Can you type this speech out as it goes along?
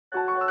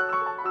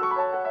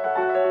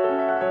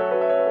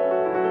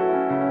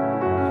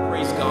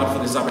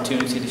for this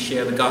opportunity to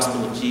share the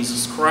gospel of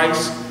Jesus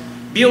Christ.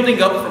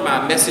 Building up from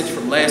our message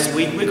from last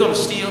week, we're going to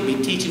still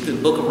be teaching through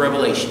the book of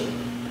Revelation.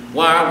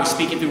 Why are we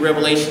speaking through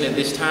Revelation at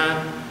this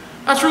time?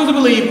 I truly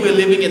believe we're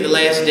living in the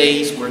last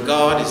days where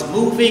God is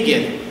moving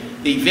and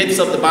the events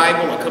of the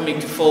Bible are coming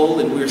to fold,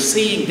 and we're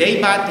seeing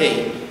day by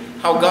day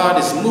how God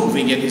is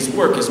moving and his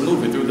work is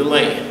moving through the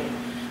land.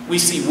 We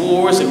see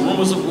wars and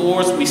rumors of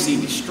wars. We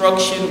see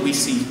destruction. We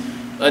see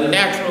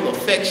unnatural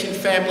affection.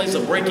 Families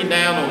are breaking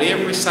down on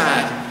every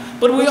side.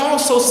 But we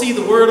also see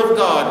the word of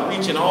God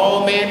reaching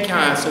all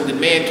mankind so that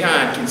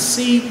mankind can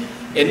see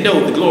and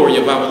know the glory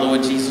of our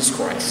Lord Jesus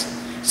Christ.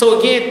 So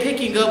again,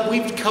 picking up,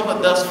 we've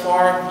covered thus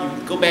far.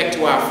 You go back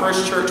to our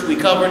first church we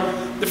covered.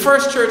 The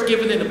first church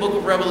given in the book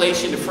of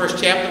Revelation, the first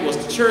chapter, was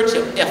the church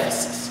of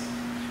Ephesus.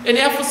 And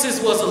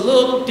Ephesus was a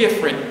little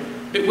different.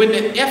 But when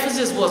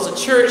Ephesus was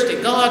a church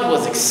that God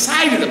was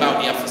excited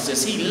about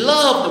Ephesus, he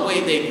loved the way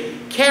they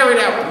carried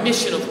out the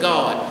mission of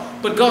God.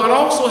 But God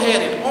also had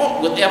an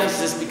ought with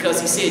Ephesus because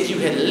he said you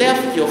had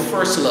left your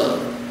first love.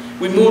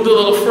 We moved a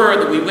little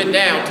further. We went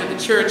down to the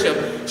church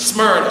of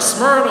Smyrna.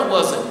 Smyrna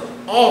was an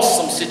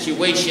awesome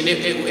situation.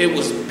 It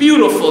was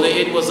beautiful.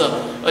 It was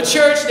a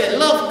church that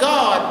loved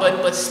God,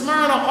 but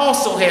Smyrna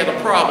also had a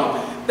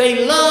problem.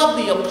 They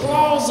loved the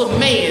applause of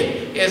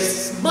man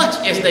as much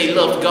as they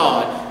loved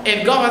God.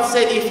 And God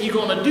said, if you're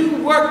going to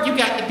do work, you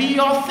got to be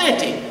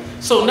authentic.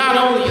 So not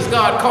only is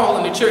God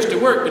calling the church to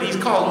work, but he's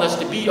calling us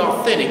to be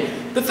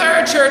authentic. The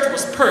third church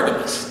was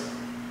Pergamos.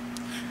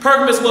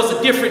 Pergamos was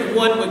a different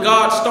one where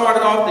God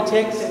started off the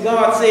text and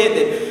God said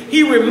that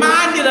he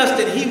reminded us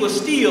that he was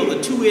still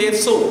the two-edged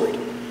sword.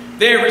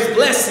 There is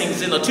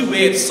blessings in a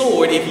two-edged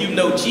sword if you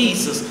know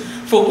Jesus.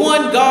 For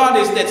one, God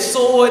is that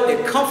sword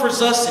that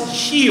comforts us and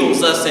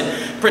shields us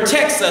and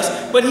protects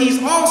us. But he's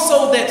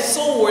also that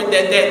sword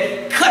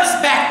that cuts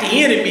back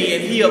the enemy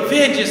and he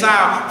avenges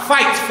our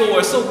fights for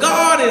us. So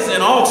God is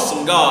an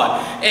awesome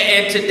God.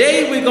 And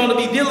today we're going to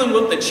be dealing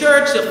with the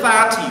church of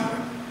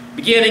Thyatira.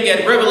 Beginning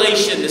at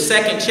Revelation, the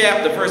 2nd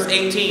chapter, verse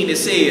 18, it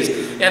says,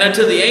 and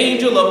unto the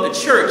angel of the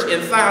church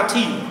in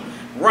Thyatira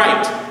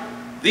write,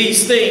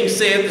 these things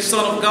saith the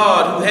Son of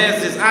God, who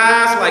has his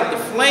eyes like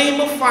the flame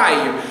of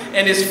fire,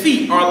 and his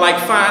feet are like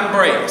fine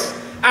brass.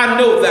 I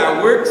know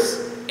thy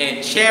works,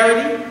 and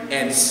charity,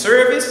 and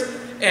service,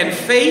 and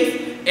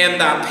faith,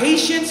 and thy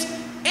patience,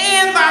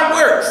 and thy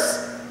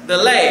works, the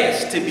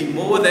last to be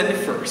more than the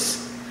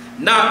first.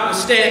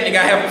 Notwithstanding,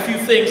 I have a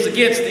few things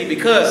against thee,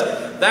 because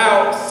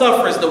thou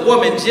sufferest the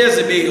woman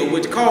Jezebel,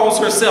 which calls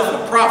herself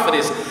a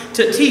prophetess,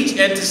 to teach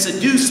and to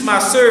seduce my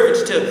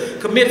servants to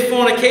commit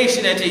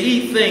fornication and to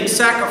eat things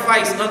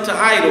sacrificed unto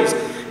idols.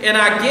 And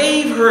I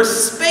gave her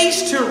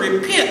space to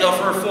repent of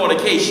her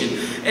fornication,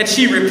 and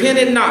she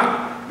repented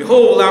not.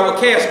 Behold, I will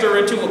cast her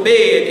into a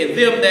bed, and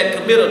them that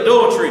commit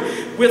adultery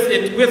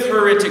with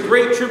her into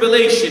great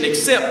tribulation,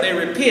 except they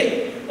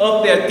repent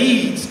of their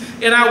deeds.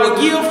 And I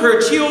will give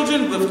her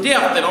children with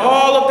death, and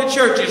all of the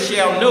churches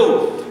shall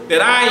know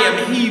that I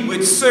am he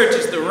which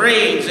searches the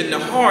reins and the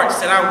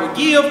hearts, and I will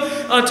give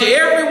unto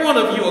every one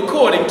of you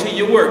according to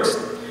your works.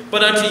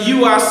 But unto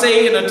you I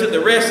say, and unto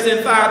the rest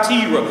in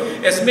Thyatira,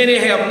 as many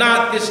have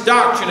not this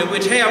doctrine, and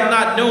which have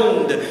not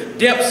known the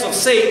depths of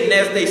Satan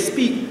as they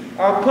speak,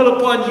 I'll put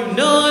upon you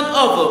none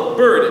other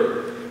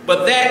burden,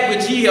 but that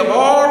which ye have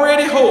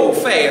already hold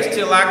fast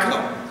till I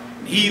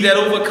come. He that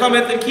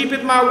overcometh and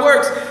keepeth my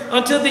works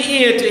unto the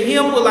end, to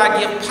him will I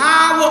give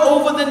power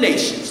over the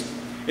nations,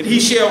 and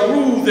he shall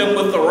rule them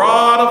with the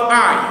rod of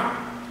iron.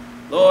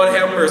 Lord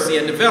have mercy.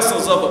 And the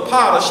vessels of a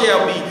potter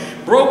shall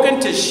be broken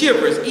to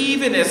shivers,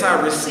 even as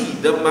I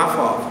received of my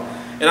Father.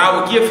 And I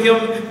will give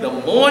him the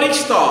morning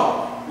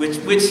star,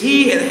 which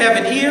he that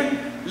have an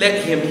ear,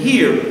 let him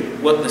hear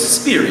what the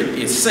Spirit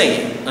is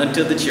saying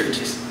unto the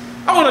churches.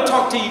 I want to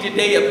talk to you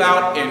today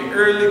about an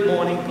early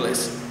morning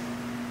blessing.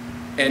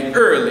 An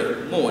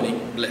early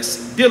morning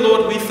blessing. Dear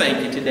Lord, we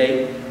thank you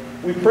today.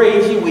 We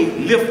praise you. We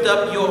lift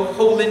up your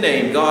holy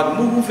name. God,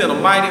 move in a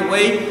mighty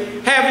way.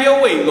 Have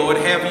your way, Lord.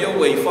 Have your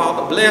way.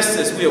 Father, bless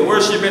as we are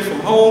worshiping from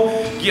home.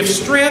 Give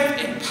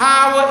strength and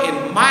power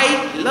and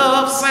might,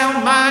 love,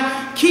 sound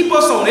mind. Keep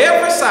us on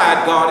every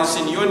side, God. It's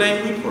in your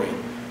name we pray.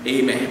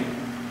 Amen.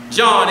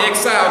 John,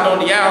 exiled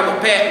on the Isle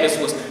of Patmos,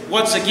 was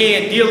once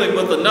again dealing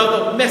with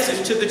another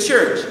message to the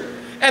church.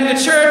 And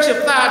the church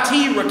of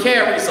Thyatira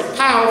carries a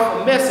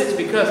powerful message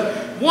because,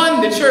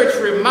 one, the church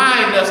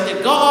reminds us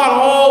that God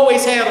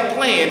always had a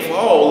plan for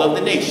all of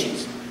the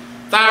nations.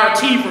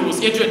 Thyatira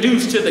was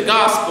introduced to the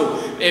gospel.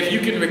 If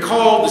you can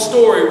recall the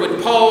story when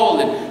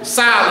Paul and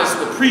Silas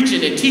were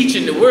preaching and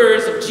teaching the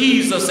words of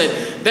Jesus,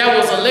 and there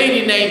was a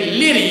lady named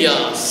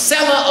Lydia,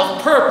 seller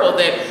of purple,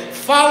 that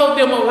followed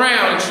them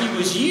around. She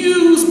was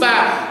used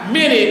by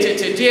many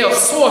to deal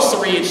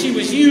sorcery, and she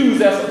was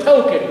used as a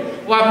token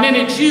while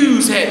many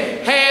Jews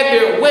had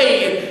their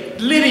way.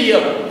 And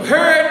Lydia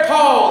heard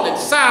Paul and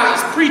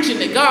Silas preaching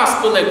the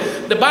gospel,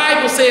 and the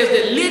Bible says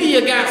that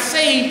Lydia got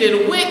saved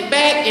and went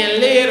back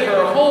and led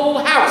her whole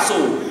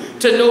household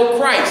to know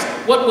Christ.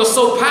 What was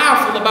so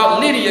powerful about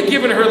Lydia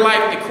giving her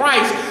life to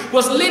Christ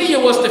was Lydia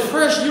was the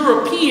first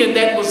European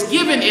that was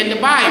given in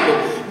the Bible,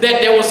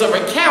 that there was a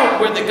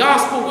recount where the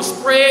gospel was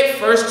spread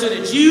first to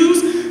the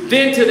Jews,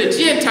 then to the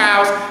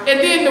Gentiles, and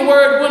then the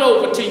word went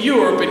over to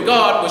Europe and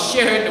God was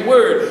sharing the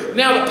word.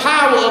 Now the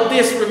power of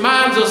this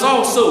reminds us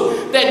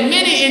also that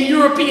many in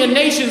European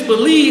nations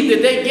believed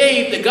that they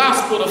gave the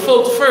gospel to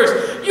folks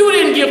first. You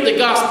didn't give the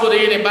gospel to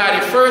anybody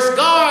first.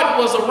 God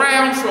was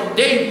around from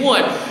day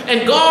one,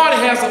 and God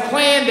has a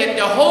plan that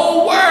the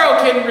whole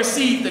world can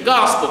receive the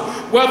gospel,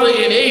 whether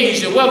in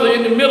Asia, whether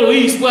in the Middle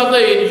East, whether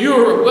in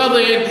Europe, whether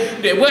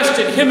in the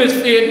Western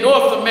Hemisphere,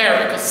 North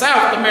America,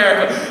 South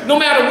America. No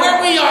matter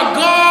where we are,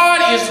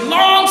 God is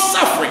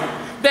long-suffering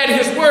that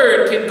his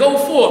word can go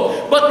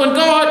forth. But when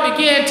God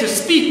began to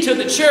speak to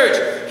the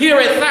church here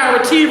at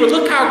Thyatira,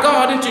 look how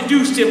God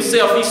introduced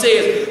himself. He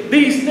says,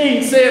 these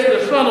things says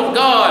the Son of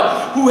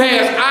God, who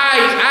has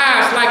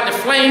eyes like the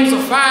flames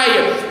of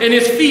fire, and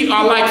his feet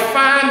are like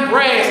fine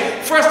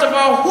brass. First of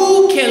all,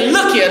 who can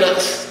look at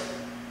us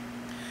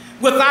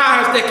with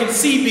eyes that can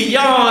see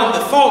beyond the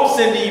thoughts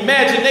and the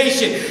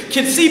imagination,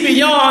 can see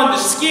beyond the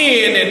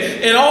skin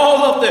and all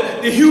of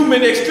the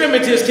human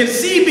extremities, can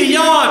see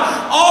beyond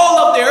all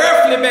of the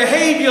earthly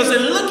behaviors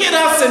and look at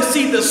us and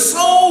see the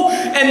soul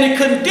and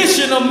the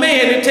condition of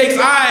man. It takes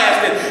eyes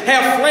that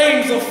have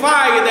flames of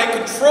fire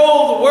that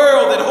control the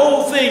world, that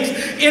hold things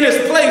in its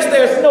place.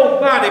 There's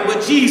nobody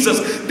but Jesus.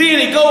 Then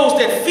it goes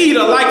that feet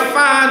are like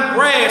fine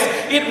brass.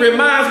 It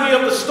reminds me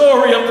of the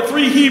story of the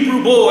 3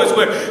 Hebrew boys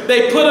where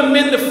they put them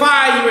in the fire,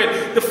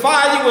 and the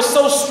fire was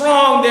so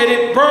strong that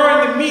it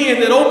burned the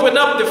men, that opened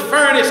up the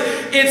furnace.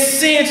 It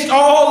singed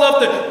all of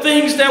the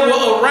things that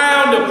were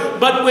around them.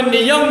 But when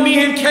the young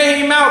men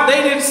came out,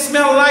 they didn't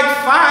smell like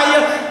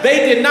fire.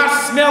 They did not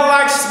smell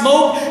like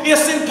smoke.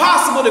 It's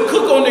impossible to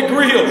cook on the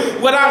grill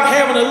without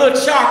having a little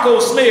charcoal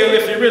smell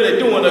if you're really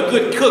doing a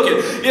good cooking.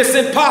 It's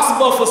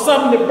impossible for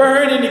something to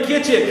burn in the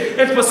kitchen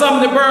and for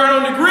something to burn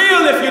on the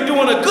grill if you're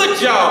doing a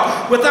good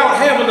job without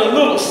having a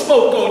little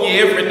smoke on you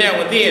every now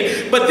and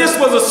then. But this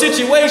was a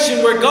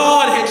situation where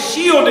God had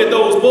shielded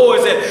those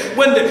boys, and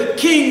when the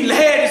king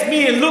had his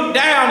men look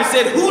down and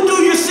said, who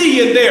do you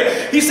see in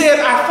there? He said,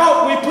 I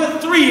thought we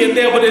put 3 in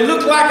there, but it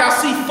looked like I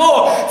see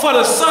 4. For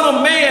the Son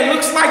of Man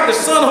looks like the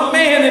Son of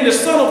Man and the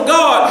Son of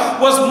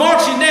God was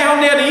marching down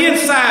there the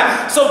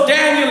inside. So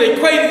Daniel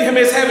equated him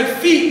as having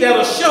feet that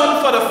are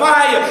shunned for the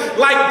fire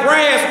like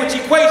brass,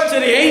 which equates to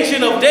the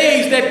Ancient of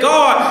Days, that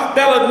God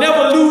that'll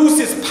never lose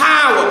his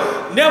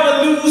power,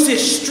 never lose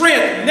his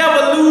strength,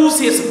 never lose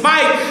his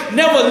might,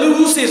 never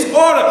lose his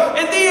order.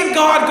 And then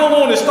God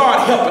go on and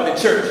start helping the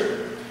church.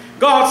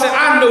 God said,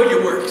 I know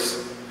your works.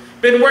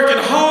 Been working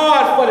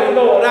hard for the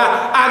Lord.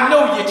 I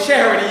know your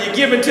charity. You're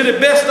giving to the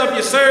best of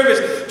your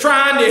service,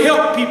 trying to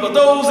help people.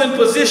 Those in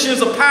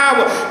positions of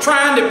power,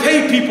 trying to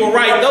pay people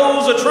right.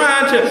 Those are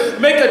trying to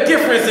make a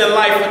difference in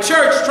life. A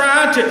church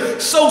trying to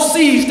sow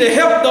seeds to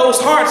help those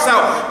hearts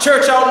out.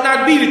 Church ought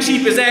not be the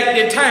cheapest act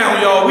in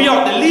town, y'all. We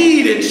ought to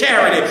lead in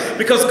charity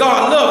because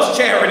God loves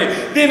charity.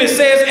 Then it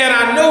says, and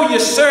I know your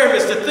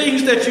service, the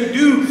things that you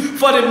do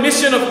for the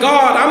mission of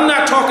God. I'm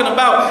not talking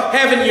about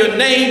having your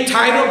name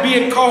title,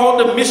 being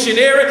called a missionary.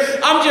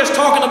 I'm just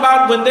talking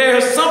about when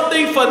there's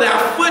something for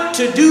thy foot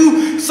to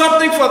do,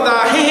 something for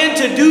thy hand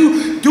to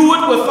do, do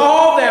it with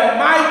all their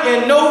might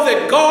and know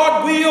that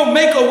God will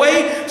make a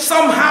way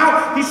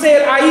somehow. He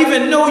said, I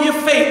even know your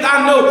faith.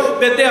 I know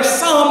that there's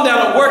some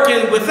that are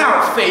working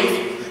without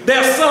faith.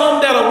 There's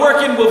some that are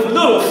working with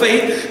little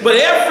faith, but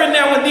every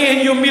now and then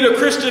you'll meet a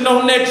Christian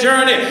on that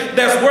journey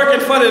that's working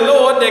for the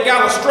Lord, that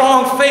got a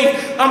strong faith.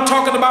 I'm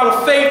talking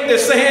about a faith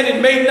that's saying it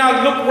may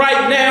not look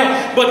right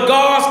now, but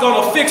God's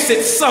going to fix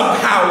it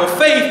somehow. A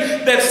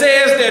faith that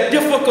says there are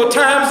difficult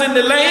times in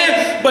the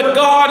land, but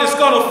God is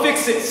going to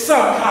fix it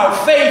somehow.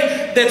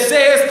 Faith that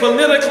says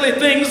politically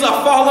things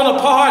are falling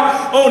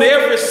apart on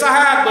every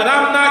side, but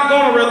I'm not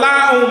going to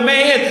rely on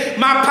man.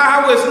 My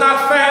power is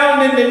not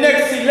found in the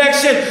next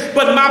election,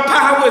 but my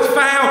power is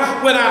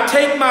found when I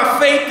take my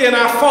faith and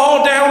I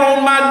fall down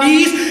on my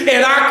knees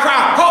and I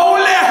cry,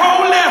 holy,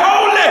 holy,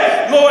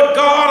 holy, Lord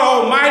God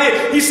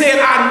Almighty. He said,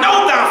 I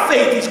know thy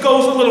faith. He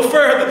goes a little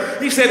further.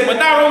 He said, but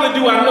not only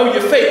do I know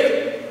your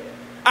faith,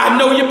 I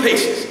know your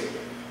patience.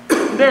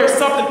 There is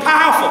something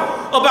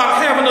powerful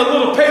about having a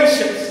little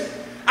patience.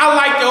 I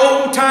like the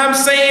old time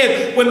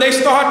saying when they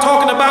start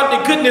talking about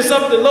the goodness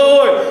of the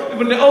Lord,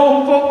 when the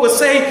old folk would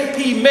say,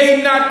 he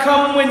may not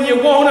come when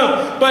you want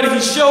him, but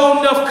he sure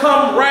enough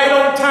come right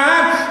on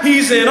time.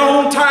 He's an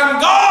on-time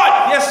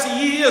God. Yes,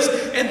 he is.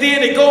 And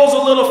then it goes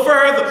a little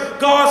further.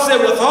 God said,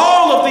 with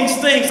all of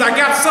these things, I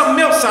got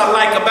something else I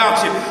like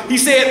about you. He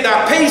said,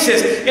 thy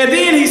patience. And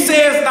then he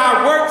says,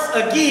 thy works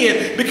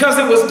again, because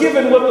it was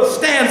given with a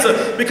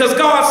stanza, because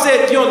God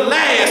said your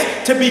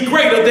last to be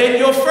greater than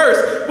your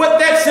first. What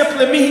that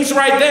simply means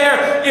right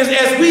there is,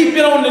 as we've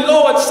been on the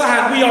Lord's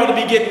side, we ought to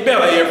be getting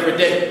better every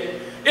day.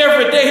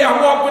 Every day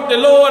I walk with the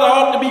Lord, I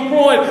ought to be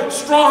growing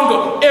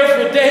stronger.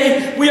 Every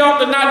day we ought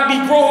to not be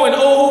growing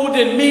old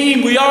and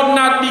mean. We ought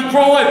not be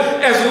growing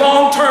as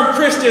long-term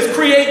Christians,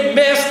 creating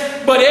mess.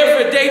 But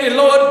every day the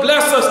Lord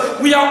bless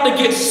us, we ought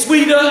to get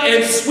sweeter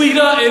and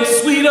sweeter and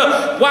sweeter.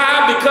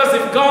 Why? Because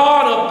if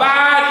God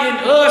abide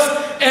in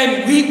us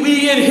and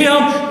we in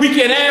him, we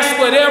can ask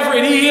whatever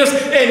it is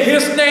in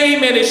his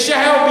name and it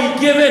shall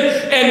be given.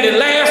 And the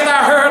last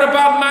I heard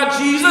about my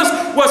Jesus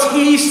was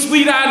he's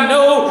sweet, I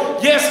know.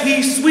 Yes,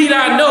 he's sweet,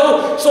 I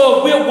know. So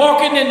if we're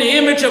walking in the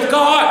image of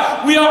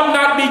God, we ought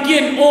not be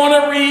getting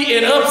ornery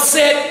and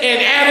upset and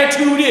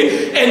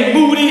attituded and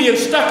moody and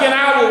stuck in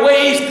our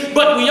ways,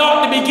 but we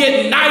ought to be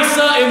getting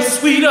nicer and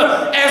sweeter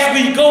as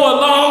we go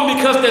along,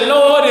 because the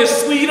Lord is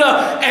sweeter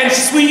and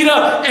sweeter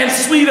and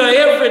sweeter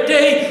every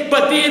day.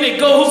 But then it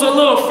goes a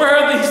little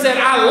further. He said,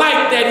 I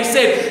like that. He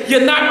said,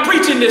 you're not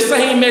preaching the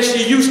same as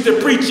you used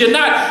to preach. You're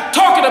not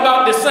talking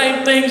about the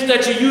same things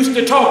that you used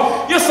to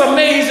talk. It's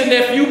amazing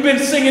that if you've been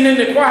singing in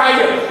the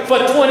choir for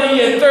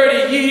 20 and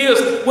 30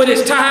 years, when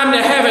it's time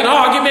to have an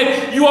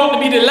argument, you ought to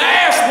be the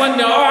last one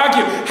to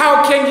argue.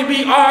 How can you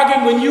be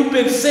arguing when you've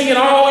been singing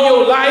all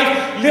your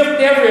life?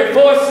 Lift every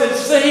voice and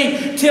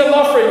sing till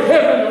offering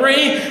heaven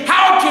ring.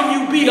 How can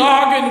you be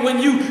arguing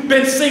when you've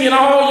been singing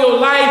all your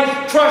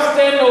life? Trust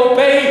and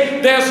obey.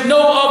 There's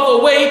no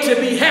other way to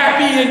be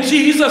happy in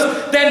Jesus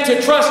than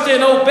to trust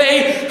and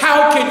obey.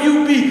 How can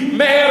you be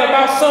mad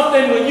about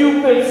something when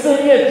you've been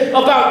singing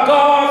about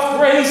God's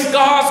grace?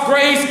 God's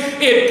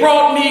grace, it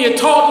brought me, it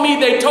taught me.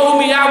 They told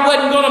me I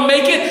wasn't going to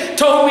make it,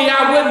 told me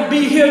I wouldn't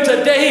be here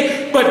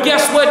today. But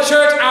guess what,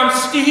 church? I'm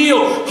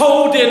still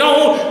holding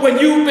on. When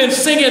you've been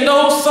singing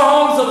those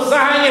songs of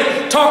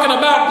Zion, talking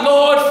about,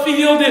 Lord,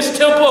 fill this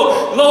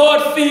temple,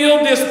 Lord,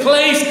 fill this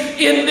place,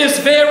 in this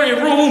very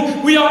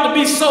room, we ought to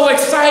be so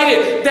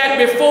excited that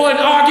before an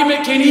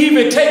argument can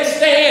even take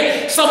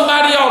stand,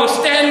 somebody ought to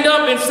stand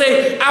up and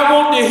say, I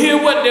want to hear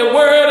what the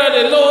word of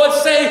the Lord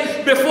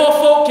say. Before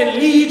folk can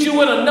lead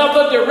you in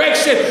another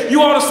direction,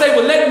 you ought to say,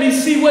 well, let me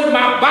see what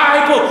my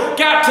Bible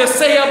got to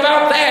say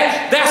about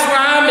that. That's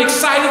why I'm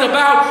excited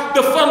about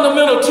the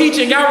fundamental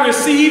teaching I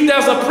received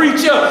as a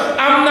preacher.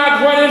 I'm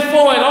not running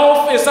for an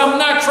office. I'm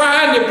not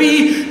trying to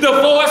be the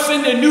voice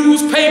in the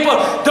newspaper.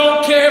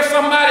 Don't care if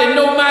somebody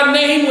know my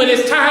name when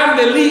it's time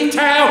to leave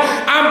town.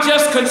 I'm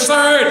just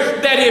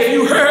concerned that if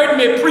you heard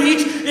me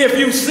preach, if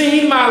you've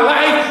seen my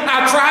life,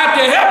 I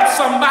tried to help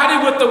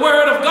somebody with the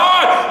word of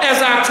God as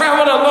I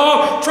traveled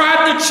along,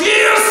 tried to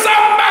cheer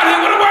somebody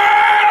with a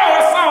word or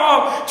a song,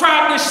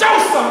 tried to show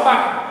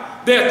somebody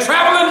they're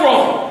traveling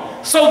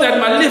wrong, so that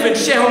my living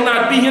shall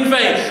not be in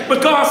vain.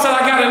 But God said,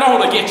 I got an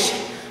all against you.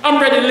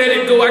 I'm ready to let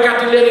it go. I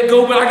got to let it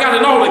go, but I got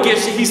it all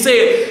against you. He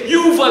said,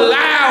 you've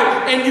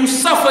allowed and you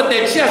suffered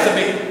that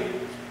Jezebel,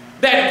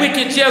 that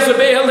wicked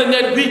Jezebel and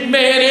that weak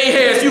man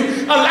Ahaz.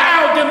 You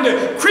allowed them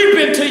to creep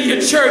into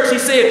your church, he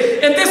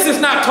said. And this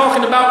is not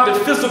talking about the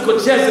physical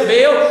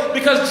Jezebel,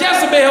 because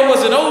Jezebel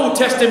was an Old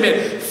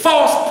Testament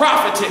false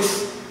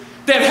prophetess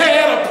that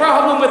had a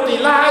problem with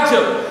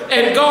Elijah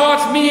and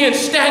God's men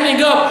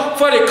standing up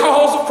for the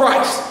cause of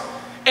Christ.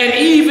 And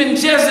even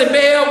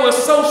Jezebel was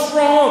so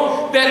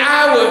strong that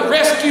I was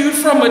rescued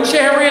from a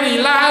chariot.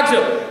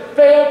 Elijah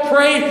fell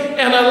prey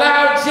and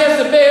allowed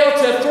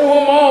Jezebel to throw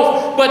him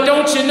off. But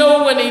don't you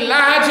know, when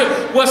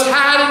Elijah was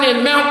hiding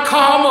in Mount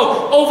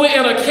Carmel over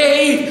in a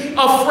cave,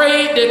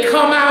 afraid to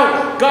come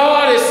out,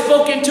 God had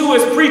spoken to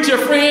his preacher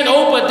friend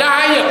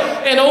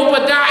Obadiah, and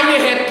Obadiah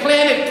had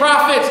planted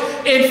prophets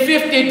in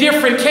 50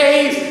 different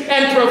caves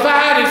and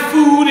provided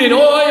food and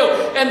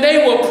oil, and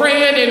they were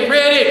praying and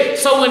ready.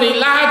 So when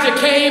Elijah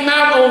came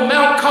out on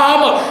Mount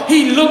Carmel,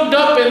 he looked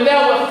up and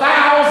there were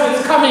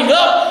thousands coming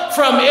up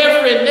from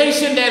every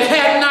nation that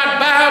had not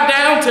bowed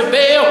down to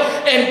Baal,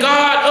 and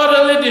God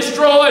utterly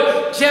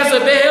destroyed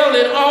Jezebel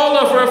and all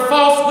of her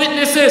false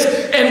witnesses.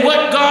 And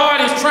what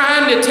God is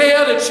trying to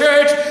tell the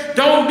church,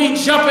 don't be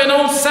jumping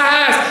on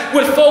sides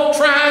with folk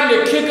trying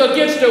to kick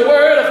against the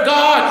word of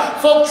God,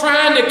 folk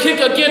trying to kick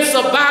against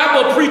a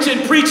Bible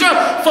preaching preacher,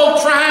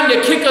 folk trying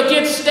to kick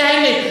against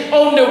standing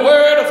on the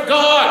word of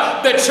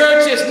God. The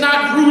church is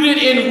not rooted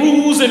in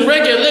rules and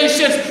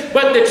regulations,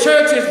 but the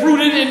church is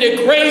rooted in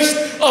the grace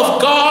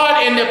of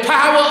God and the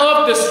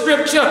power of the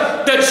scripture.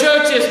 The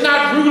church is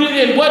not rooted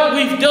in what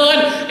we've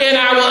done in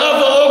our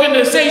other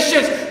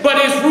organizations,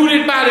 but is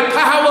rooted by the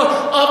power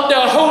of the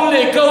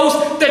Holy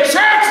Ghost. The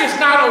church is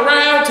not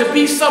around to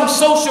be some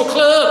social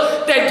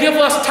club that give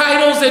us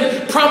titles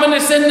and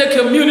prominence in the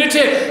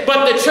community,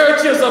 but the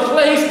church is a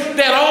place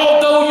that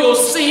although your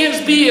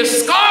sins be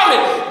as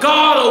scarlet,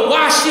 God will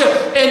wash you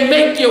and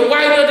make you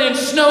whiter than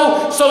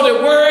snow. So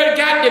the word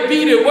got to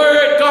be the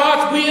word,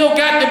 God's will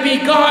got to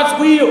be God's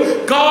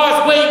will,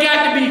 God's way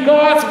got to be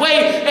God's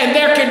way, and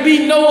there can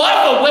be no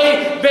other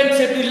way than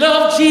to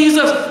love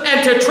Jesus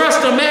and to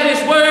trust him at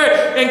his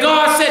word. And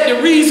God said,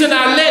 the reason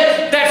I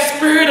let that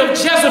spirit of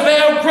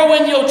Jezebel grow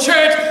in your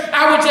church,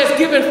 I was just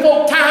giving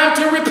folk time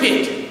to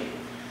repent.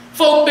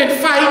 Folk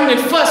been fighting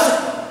and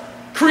fussing,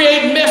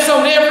 creating mess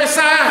on every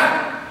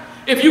side.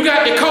 If you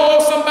got to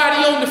call somebody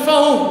somebody on the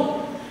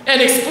phone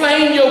and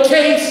explain your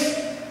case.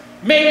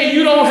 Maybe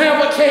you don't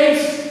have a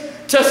case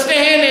to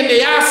stand in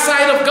the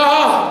eyesight of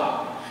God.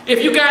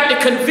 If you got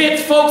to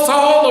convince folks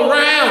all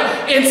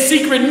around in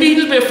secret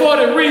meetings before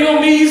the real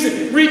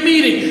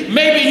meeting,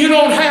 maybe you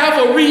don't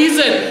have a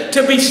reason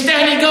to be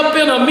standing up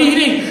in a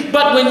meeting,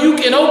 but when you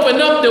can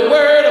open up the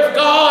Word of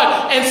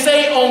God and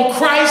say, on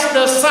Christ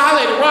the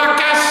solid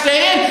rock I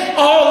stand,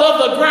 all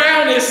of the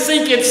ground is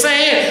sinking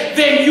sand,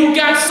 then you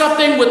got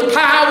something with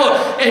power.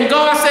 And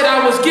God said,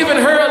 I was giving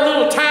her a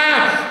little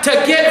time to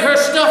get her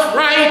stuff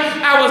right.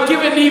 I was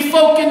giving these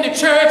folk in the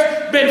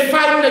church, been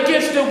fighting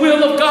against the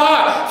will of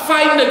God,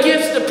 fighting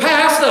against the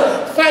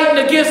pastor,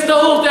 fighting against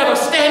those that are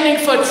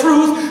standing for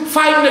truth,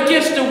 fighting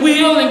against the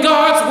will in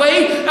God's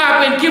way.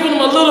 I've been giving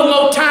them a little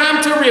more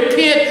time to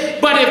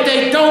repent, but if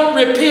they don't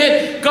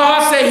repent,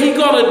 God said He's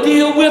going to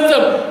deal with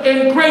them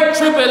in great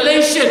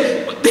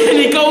tribulation. But then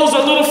He goes a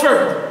little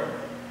further.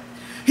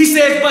 He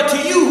says, but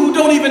to you who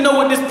don't even know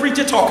what this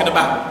preacher talking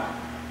about,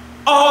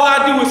 all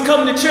I do is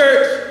come to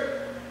church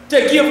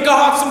to give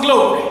God some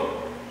glory.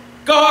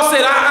 God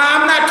said,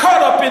 I'm not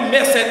caught up in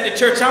mess at the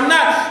church. I'm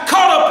not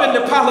caught up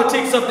in the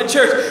politics of the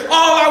church.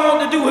 All I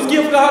want to do is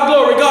give God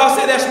glory. God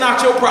said, that's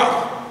not your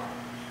problem.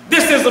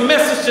 This is a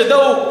message to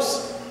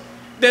those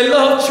that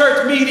love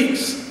church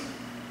meetings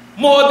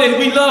more than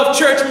we love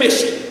church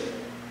mission.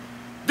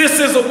 This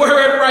is a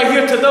word right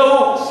here to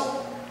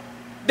those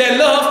that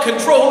love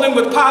controlling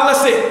with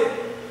policy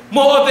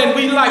more than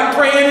we like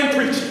praying and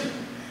preaching.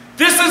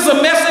 This is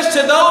a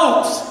message to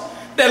those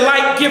that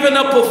like giving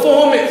up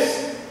performance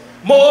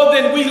more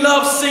than we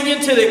love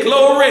singing to the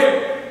glory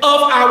of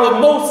our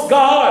most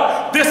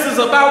God. This is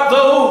about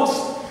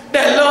those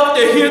that love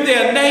to hear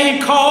their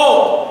name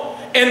called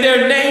and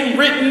their name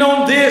written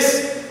on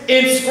this,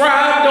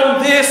 inscribed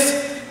on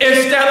this,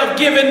 instead of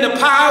giving the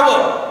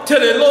power to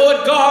the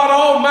Lord God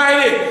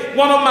Almighty.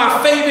 One of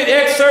my favorite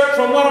excerpts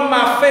from one of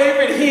my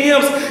favorite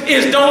hymns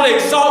is, don't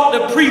exalt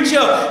the preacher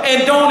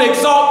and don't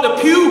exalt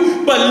the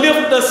pew, but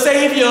lift the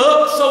Savior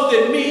up so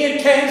that men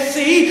can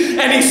see.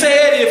 And he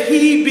said, if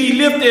He be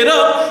lifted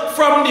up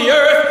from the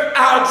earth,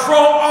 I'll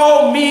draw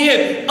all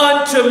men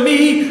unto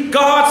me.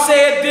 God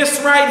said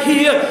this right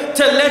here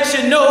to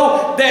let you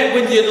know that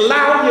when you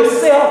allow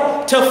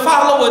yourself to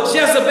follow a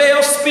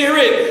Jezebel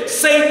spirit,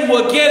 Satan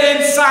will get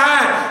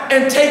inside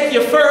and take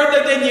you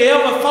further than you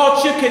ever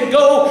thought you could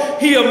go.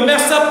 He'll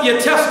mess up your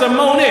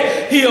testimony.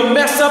 He'll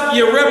mess up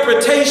your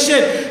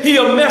reputation.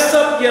 He'll mess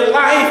up your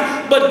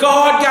life. But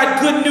God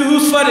got good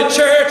news for the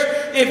church.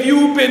 If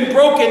you've been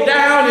broken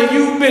down and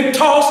you've been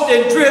tossed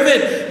and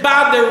driven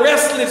by the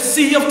restless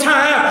sea of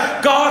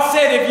time, God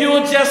said if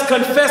you'll just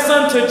confess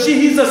unto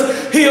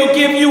Jesus, He'll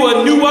give you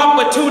a new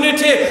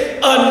opportunity,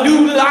 a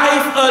new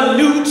life, a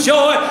new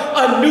joy,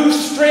 a new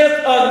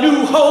strength, a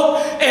new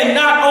hope. And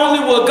not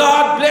only will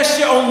God bless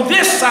you on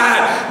this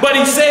side, but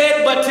He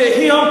said, but to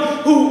him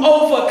who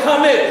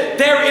overcometh,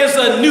 there is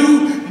a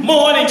new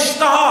morning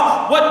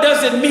star. What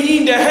does it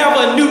mean to have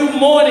a new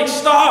morning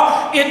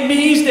star? It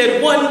means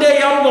that one day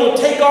I'm going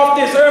to take off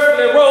this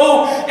earthly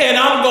robe and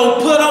I'm going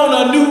to put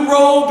on a new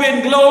robe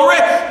in glory.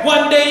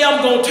 One day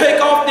I'm going to take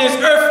off this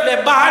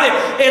earthly body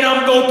and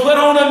I'm going to put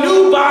on a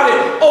new body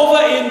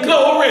over in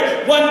glory.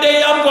 One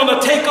day I'm going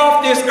to take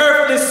off this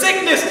earthly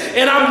sickness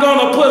and I'm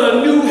going to put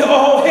a new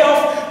health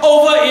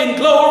over in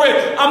glory.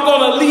 I'm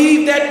going to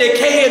leave that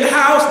decaying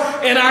house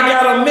and I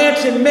got a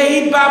mansion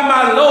made by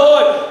my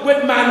Lord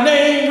with my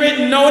name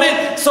written on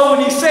it. So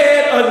when He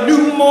said a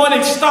new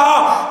morning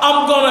star,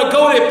 I'm going to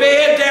go to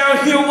bed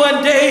down here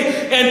one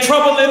day and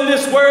trouble in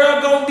this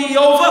world going to be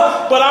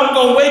over, but I'm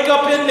going to wake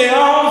up in the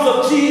arms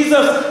of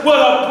Jesus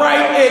with a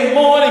bright and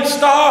morning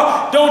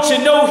star. Don't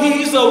you know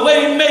He's a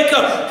way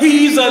maker?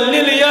 He's a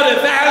lily of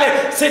the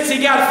valley. Since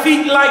He got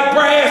feet like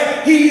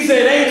brass, He's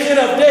an ancient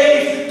of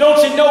days.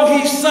 Don't you know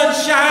He's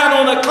sunshine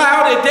on a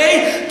cloudy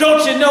day?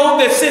 Don't you know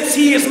that since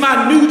He is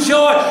my new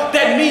joy,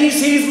 that means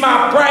He's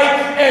my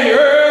bright and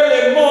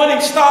early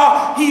morning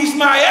star? He's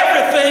my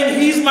everything.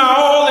 He's my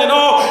all in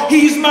all.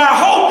 He's my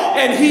hope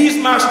and He's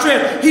my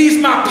strength.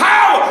 He's my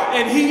power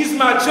and He's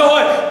my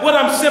joy. What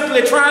I'm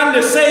simply trying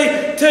to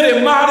say to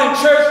the modern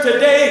church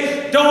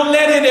today, don't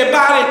let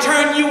anybody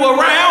turn you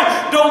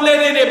around. Don't let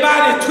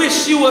anybody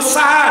twist you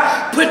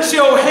aside. Put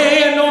your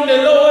hand on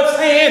the Lord's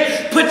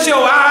hand. Put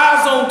your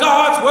eyes on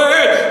God's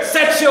word.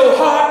 Set your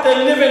heart to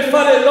living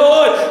for the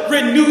Lord.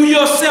 Renew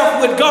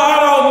yourself with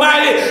God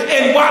Almighty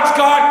and watch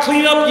God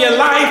clean up your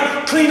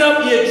life, clean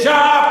up your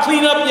job,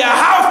 clean up your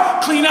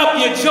house, clean up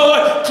your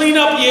joy, clean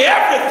up your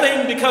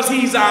everything, because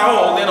He's our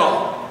all in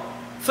all.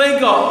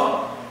 Thank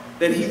God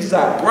that He's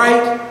our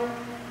bright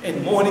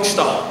and morning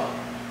star.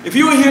 If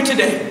you are here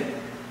today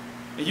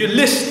and you're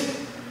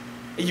listening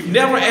and you've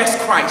never asked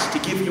Christ to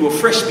give you a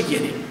fresh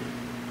beginning,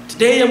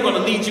 today I'm going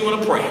to lead you in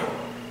a prayer.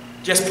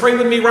 Just pray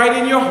with me right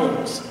in your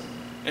homes.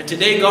 And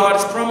today God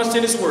has promised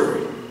in His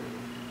word.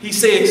 He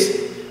says,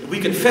 if we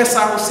confess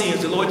our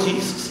sins to the Lord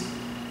Jesus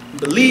and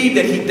believe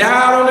that He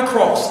died on the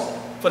cross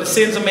for the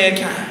sins of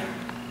mankind,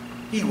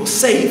 He will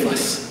save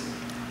us.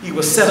 He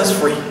will set us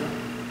free.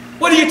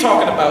 What are you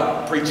talking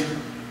about, preacher?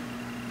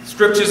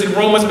 Scriptures in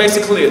Romans makes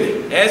it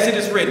clearly. As it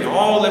is written,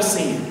 all have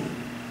sinned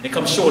and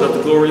come short of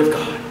the glory of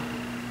God.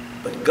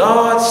 But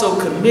God so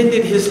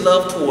commended his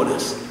love toward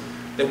us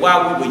that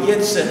while we were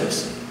yet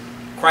sinners,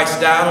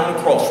 Christ died on the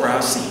cross for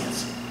our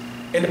sins.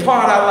 And the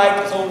part I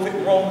like is over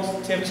in Romans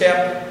 10th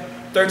chapter,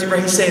 13th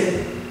verse. He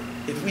said,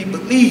 if we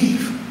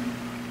believe,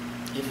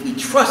 if we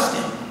trust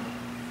him,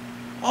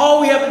 all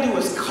we have to do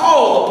is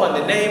call upon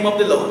the name of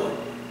the Lord,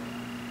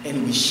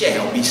 and we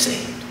shall be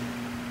saved.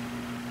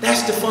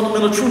 That's the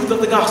fundamental truth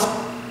of the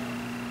gospel.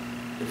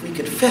 If we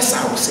confess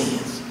our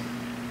sins,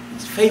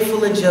 he's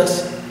faithful and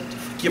just to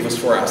forgive us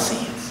for our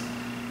sins.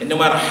 And no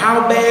matter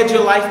how bad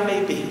your life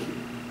may be,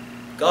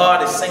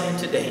 God is saying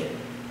today,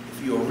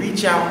 if you will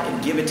reach out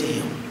and give it to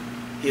him,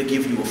 he'll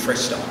give you a fresh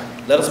start.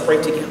 Let us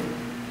pray together.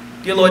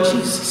 Dear Lord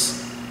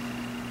Jesus,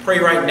 pray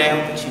right now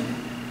that you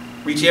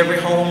reach every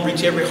home,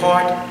 reach every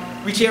heart,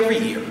 reach every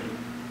ear.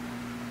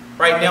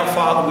 Right now,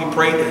 Father, we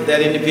pray that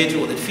that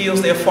individual that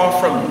feels they're far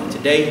from you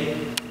today,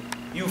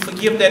 you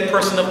forgive that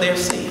person of their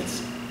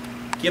sins.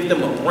 Give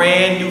them a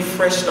brand new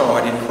fresh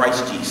start in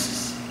Christ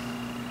Jesus.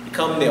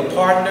 Become their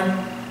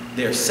partner,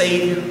 their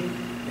Savior,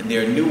 and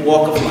their new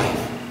walk of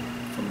life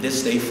from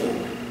this day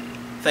forward.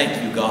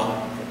 Thank you,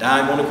 God, for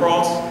dying on the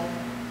cross.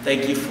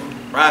 Thank you for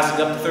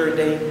rising up the third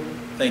day.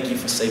 Thank you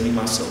for saving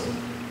my soul.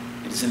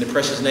 It is in the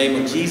precious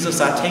name of Jesus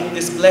I take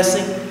this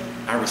blessing.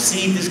 I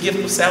receive this gift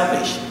of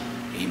salvation.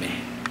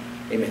 Amen.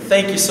 Amen.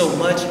 Thank you so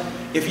much.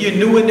 If you're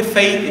new in the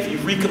faith, if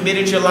you've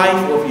recommitted your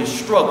life, or if you're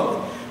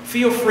struggling,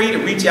 feel free to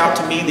reach out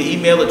to me. The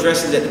email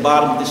address is at the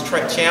bottom of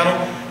this channel.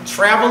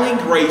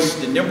 travelinggrace,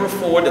 the number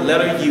 4, the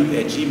letter U,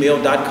 at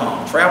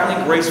gmail.com.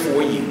 Traveling Grace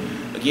for You.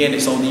 Again,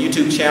 it's on the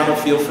YouTube channel.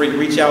 Feel free to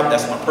reach out.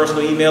 That's my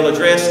personal email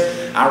address.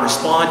 I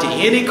respond to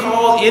any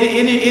call,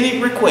 any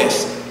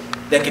request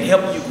that can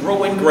help you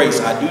grow in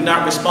grace. I do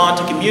not respond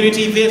to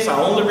community events. I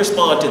only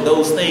respond to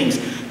those things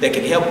that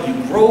can help you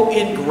grow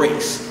in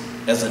grace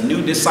as a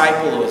new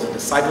disciple or as a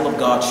disciple of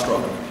God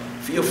struggling.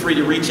 Feel free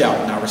to reach out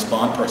and I'll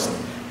respond personally.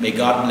 May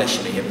God bless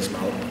you. May heaven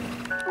smile upon you.